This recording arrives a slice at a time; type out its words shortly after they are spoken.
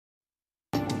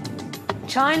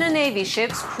China Navy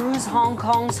ships cruise Hong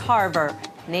Kong's harbor.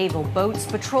 Naval boats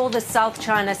patrol the South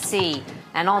China Sea.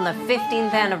 And on the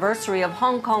 15th anniversary of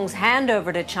Hong Kong's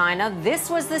handover to China, this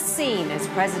was the scene as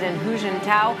President Hu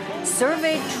Jintao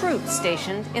surveyed troops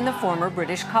stationed in the former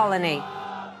British colony.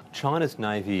 China's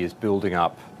Navy is building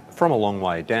up from a long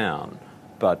way down,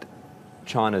 but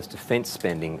China's defence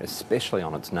spending, especially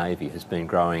on its Navy, has been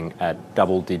growing at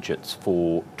double digits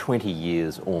for 20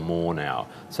 years or more now.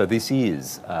 So this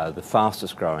is the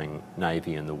fastest growing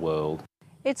Navy in the world.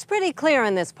 It's pretty clear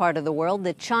in this part of the world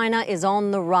that China is on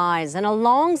the rise, and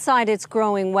alongside its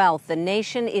growing wealth, the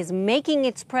nation is making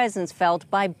its presence felt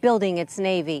by building its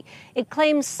navy. It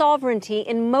claims sovereignty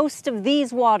in most of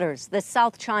these waters, the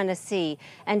South China Sea,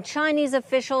 and Chinese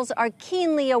officials are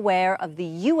keenly aware of the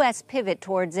U.S. pivot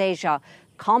towards Asia,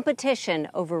 competition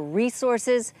over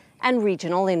resources and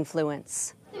regional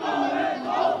influence.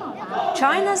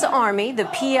 China's army, the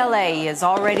PLA, is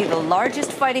already the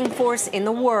largest fighting force in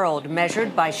the world,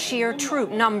 measured by sheer troop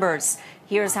numbers.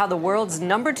 Here's how the world's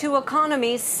 #2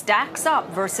 economy stacks up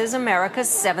versus America's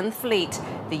 7th Fleet,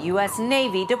 the U.S.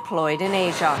 Navy deployed in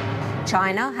Asia.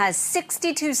 China has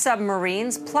 62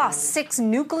 submarines plus 6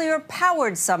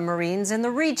 nuclear-powered submarines in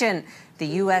the region. The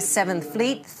U.S. 7th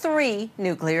Fleet, 3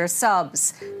 nuclear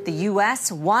subs. The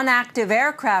U.S., 1 active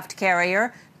aircraft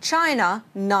carrier. China,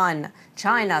 none.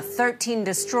 China, 13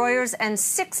 destroyers and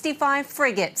 65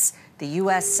 frigates. The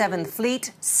U.S. 7th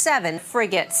Fleet, 7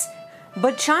 frigates.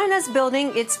 But China's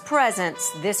building its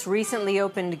presence. This recently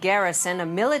opened garrison, a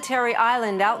military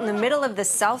island out in the middle of the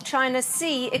South China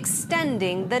Sea,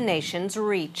 extending the nation's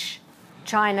reach.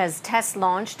 China's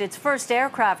test-launched its first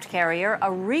aircraft carrier,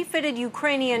 a refitted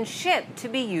Ukrainian ship to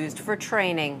be used for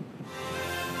training.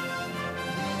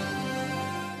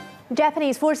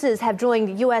 Japanese forces have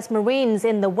joined U.S. Marines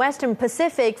in the Western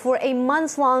Pacific for a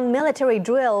months-long military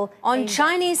drill. On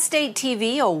Chinese state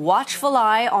TV, a watchful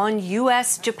eye on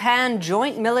U.S.-Japan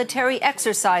joint military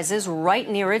exercises right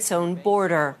near its own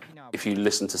border. If you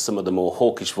listen to some of the more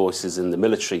hawkish voices in the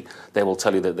military, they will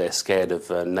tell you that they're scared of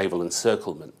naval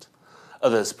encirclement.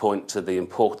 Others point to the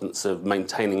importance of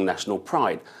maintaining national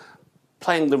pride,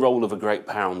 playing the role of a great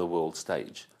power on the world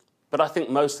stage. But I think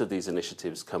most of these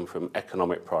initiatives come from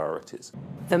economic priorities.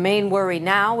 The main worry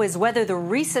now is whether the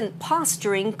recent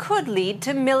posturing could lead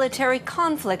to military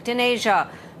conflict in Asia,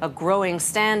 a growing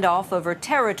standoff over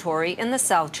territory in the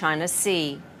South China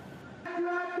Sea.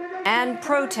 And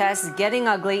protests getting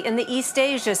ugly in the East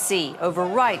Asia Sea over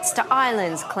rights to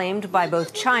islands claimed by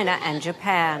both China and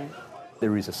Japan.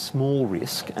 There is a small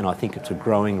risk, and I think it's a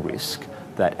growing risk,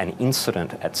 that an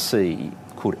incident at sea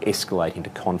could escalate into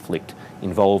conflict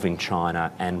involving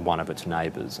China and one of its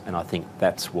neighbours. And I think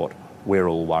that's what we're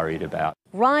all worried about.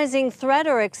 Rising threat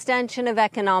or extension of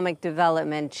economic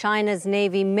development. China's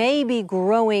Navy may be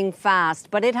growing fast,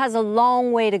 but it has a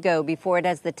long way to go before it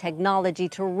has the technology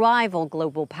to rival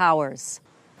global powers.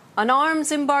 An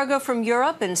arms embargo from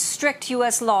Europe and strict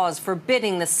U.S. laws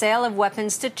forbidding the sale of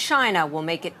weapons to China will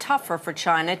make it tougher for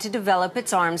China to develop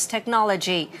its arms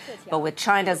technology. But with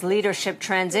China's leadership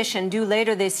transition due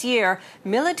later this year,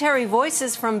 military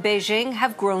voices from Beijing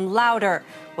have grown louder.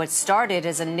 What started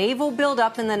as a naval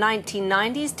buildup in the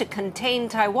 1990s to contain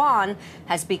Taiwan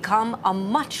has become a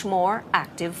much more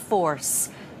active force.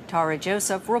 Tara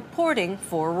Joseph reporting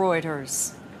for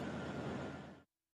Reuters.